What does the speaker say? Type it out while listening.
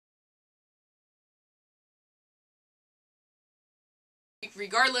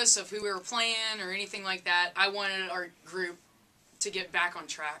regardless of who we were playing or anything like that, I wanted our group to get back on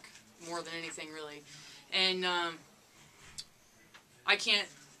track more than anything, really. And I can't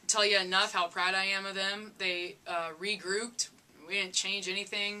tell you enough how proud I am of them. They regrouped. We didn't change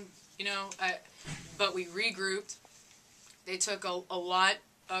anything, you know, but we regrouped. They took a lot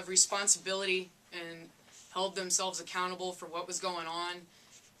of responsibility and held themselves accountable for what was going on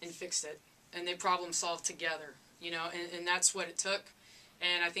and fixed it. And they problem solved together, you know, and that's what it took.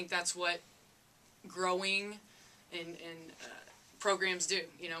 And I think that's what growing and programs do,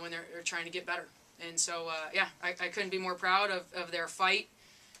 you know, when they're trying to get better. And so, yeah, I couldn't be more proud of their fight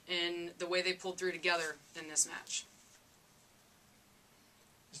and the way they pulled through together in this match.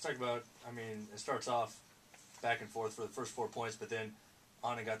 Let's talk about, I mean, it starts off back and forth for the first 4 points, but then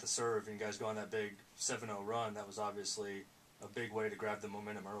Anna got the serve, and you guys go on that big 7-0 run. That was obviously a big way to grab the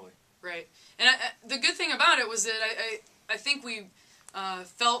momentum early. Right. And the good thing about it was that I think we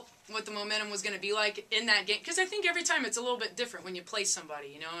felt what the momentum was going to be like in that game. Because I think every time it's a little bit different when you play somebody,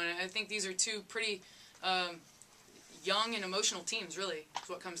 you know. And I think these are two pretty young and emotional teams, really, is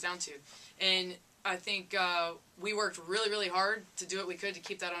what it comes down to. And I think we worked really, really hard to do what we could to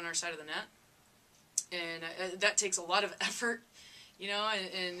keep that on our side of the net. And that takes a lot of effort, you know,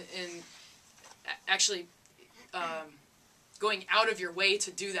 and actually going out of your way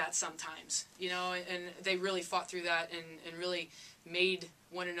to do that sometimes, you know, and they really fought through that and really made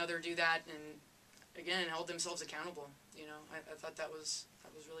one another do that and, again, held themselves accountable, you know. I thought that was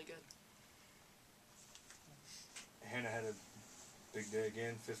really good. Hannah had a big day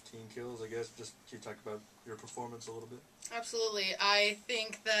again, 15 kills, I guess. Just can you talk about your performance a little bit? Absolutely. I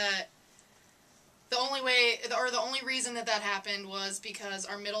think that the only way, or the only reason that happened was because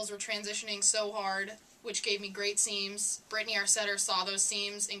our middles were transitioning so hard, which gave me great seams. Brittany, our setter, saw those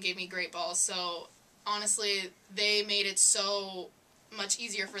seams and gave me great balls. So, honestly, they made it so much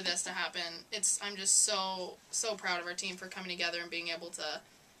easier for this to happen. I'm just so proud of our team for coming together and being able to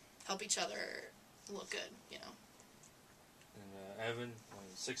help each other look good, you know. And Evyn,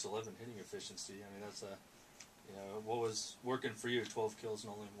 6'11" hitting efficiency. I mean, that's you know, what was working for you? 12 kills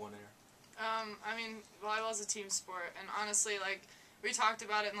and only 1 air. I mean, volleyball's a team sport, and honestly, like, we talked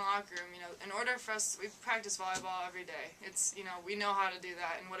about it in the locker room, you know, in order for us, we practice volleyball every day. It's, you know, we know how to do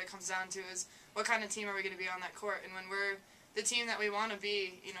that, and what it comes down to is what kind of team are we going to be on that court, and when we're the team that we want to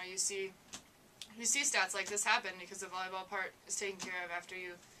be, you know, you see stats like this happen because the volleyball part is taken care of after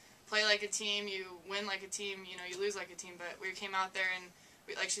you play like a team, you win like a team, you know, you lose like a team, but we came out there and,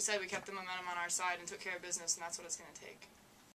 like she said, we kept the momentum on our side and took care of business, and that's what it's going to take.